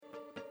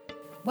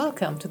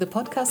Welcome to the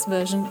podcast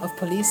version of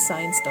Police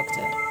Science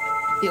Doctor,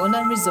 the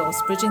online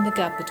resource bridging the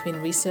gap between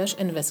research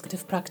and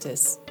investigative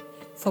practice.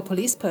 For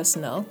police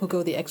personnel who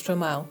go the extra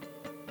mile.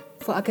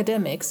 For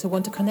academics who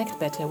want to connect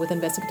better with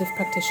investigative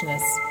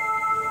practitioners.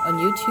 On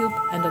YouTube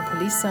and on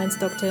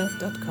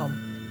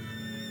policesciencedoctor.com.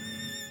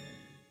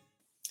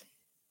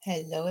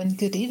 Hello and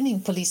good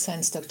evening, Police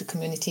Science Doctor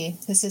community.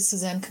 This is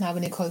Suzanne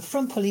Knabe-Nicole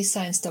from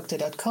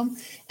policesciencedoctor.com,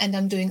 and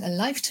I'm doing a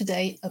live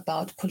today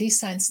about Police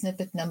Science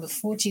Snippet number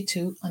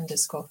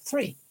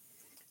 42_3.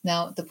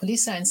 Now, the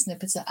Police Science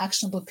Snippets are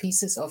actionable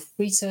pieces of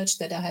research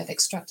that I have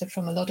extracted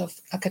from a lot of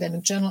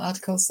academic journal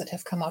articles that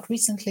have come out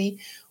recently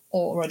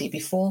or already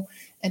before,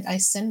 and I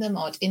send them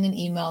out in an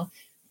email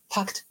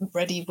packed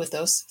ready with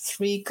those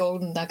 3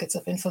 golden nuggets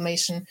of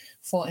information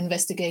for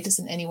investigators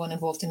and anyone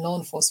involved in law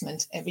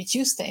enforcement every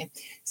Tuesday.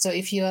 So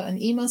if you're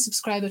an email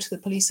subscriber to the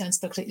Police Science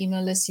Doctor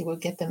email list, you will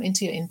get them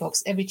into your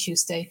inbox every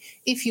Tuesday.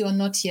 If you are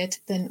not yet,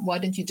 then why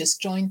don't you just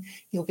join?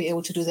 You'll be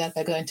able to do that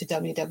by going to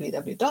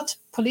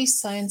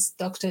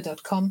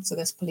www.policesciencedoctor.com. So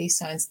that's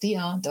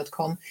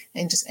policesciencedr.com,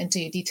 and just enter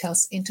your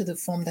details into the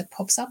form that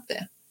pops up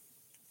there.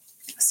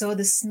 So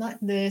the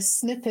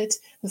snippet,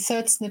 the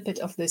third snippet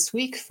of this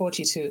week,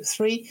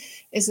 42.3,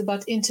 is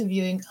about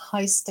interviewing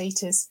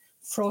high-status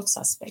fraud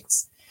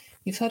suspects.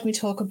 You've heard me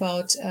talk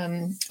about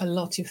a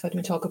lot. You've heard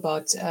me talk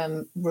about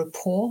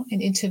rapport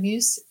in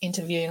interviews,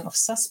 interviewing of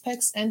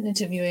suspects and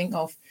interviewing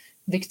of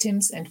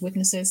victims and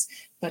witnesses.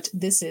 But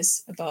this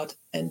is about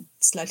a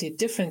slightly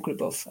different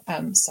group of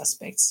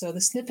suspects. So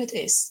the snippet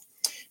is,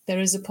 there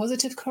is a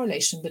positive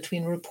correlation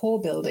between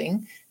rapport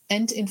building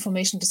and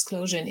information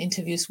disclosure in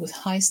interviews with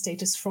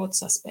high-status fraud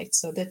suspects.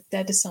 So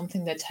that is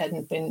something that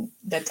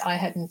I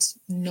hadn't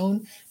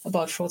known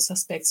about fraud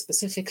suspects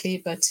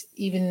specifically, but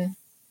even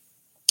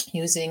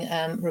using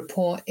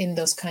rapport in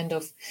those kind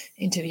of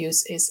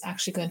interviews is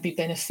actually going to be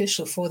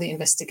beneficial for the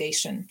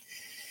investigation.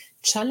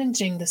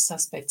 Challenging the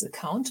suspect's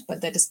account,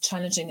 but that is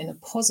challenging in a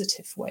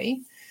positive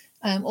way,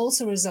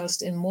 also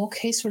resulted in more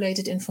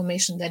case-related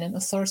information than an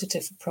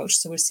authoritative approach.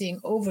 So we're seeing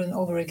over and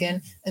over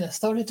again an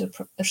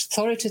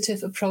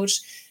authoritative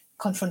approach,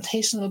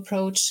 confrontational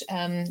approach,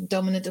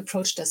 dominant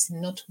approach does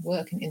not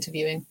work in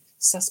interviewing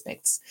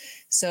suspects.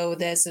 So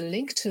there's a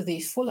link to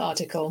the full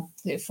article,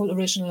 the full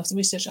original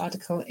research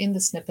article in the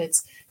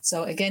snippets.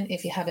 So again,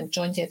 if you haven't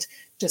joined yet,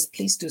 just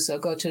please do so.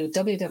 Go to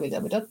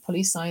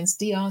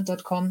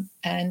www.policesciencedr.com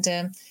and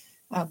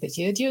I'll bid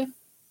you adieu.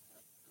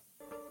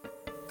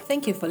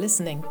 Thank you for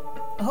listening.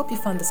 I hope you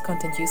found this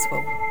content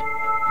useful.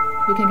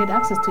 You can get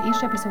access to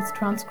each episode's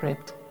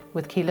transcript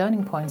with key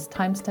learning points,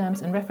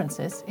 timestamps, and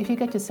references if you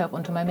get yourself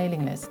onto my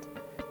mailing list.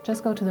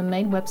 Just go to the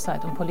main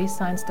website on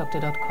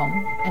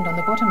policesciencedoctor.com, and on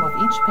the bottom of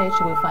each page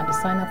you will find a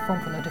sign-up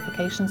form for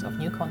notifications of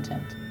new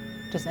content.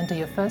 Just enter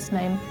your first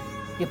name,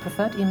 your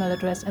preferred email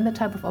address, and the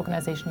type of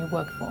organization you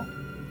work for.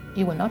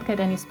 You will not get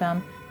any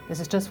spam. This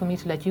is just for me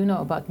to let you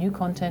know about new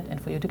content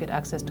and for you to get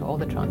access to all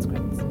the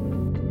transcripts.